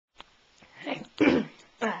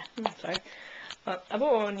I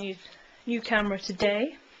bought a new camera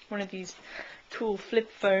today. One of these cool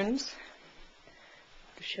flip phones.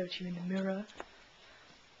 I'll show it to you in the mirror.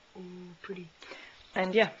 Ooh, pretty.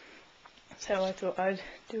 And yeah, so I thought I'd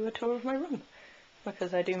do a tour of my room.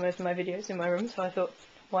 Because I do most of my videos in my room, so I thought,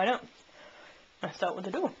 why not? I start with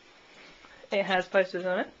the door. It has posters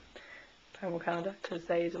on it. Panel calendar, because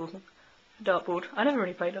they is awesome. Dartboard. I never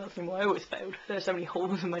really played darts anymore, I always failed. There's so many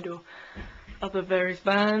holes in my door. Other various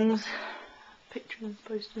bands, pictures,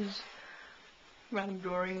 posters, random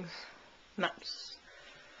drawings, maps.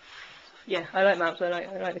 Yeah, I like maps, I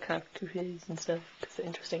like the kind of cookies and stuff, because they're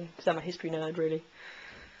interesting, because I'm a history nerd, really.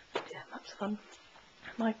 But yeah, maps are fun.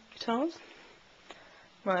 My guitars.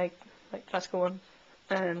 My classical ones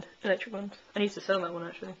and electric ones. I need to sell that one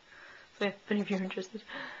actually. So yeah, if any of you are interested.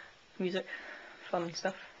 Music, fun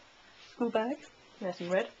stuff. School bag, nice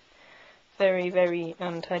and red. Very, very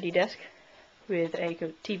untidy desk with a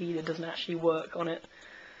TV that doesn't actually work on it.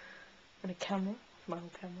 And a camera, my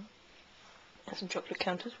old camera. And some chocolate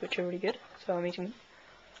counters, which are really good, so I'm eating them.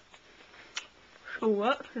 School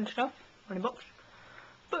work and stuff, money box.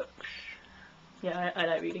 Books. Yeah, I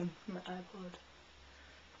like reading. My iPod.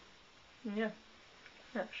 Yeah,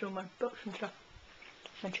 that's all my books and stuff.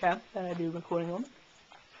 My chair that I do recording on.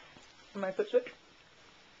 And my foot switch.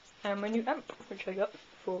 And my new amp, which I got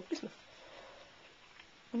for Christmas.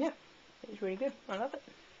 And yeah, it's really good. I love it.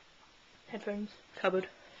 Headphones, cupboard,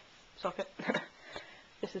 socket.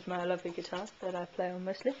 This is my lovely guitar that I play on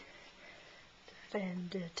mostly.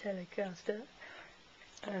 Fender Telecaster.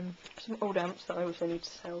 Some old amps that I also need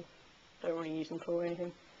to sell. Don't really use them for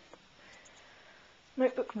anything.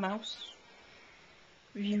 Notebook, mouse,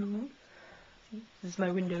 view. See, this is my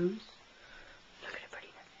windows. Look at it pretty.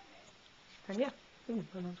 And yeah,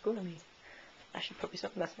 my mum's calling me. Actually, probably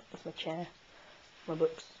something. That's my chair, my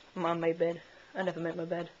books, my bed. I never made my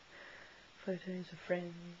bed. Photos of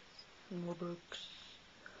friends, more books,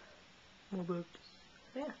 more books.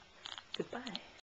 Yeah. Goodbye.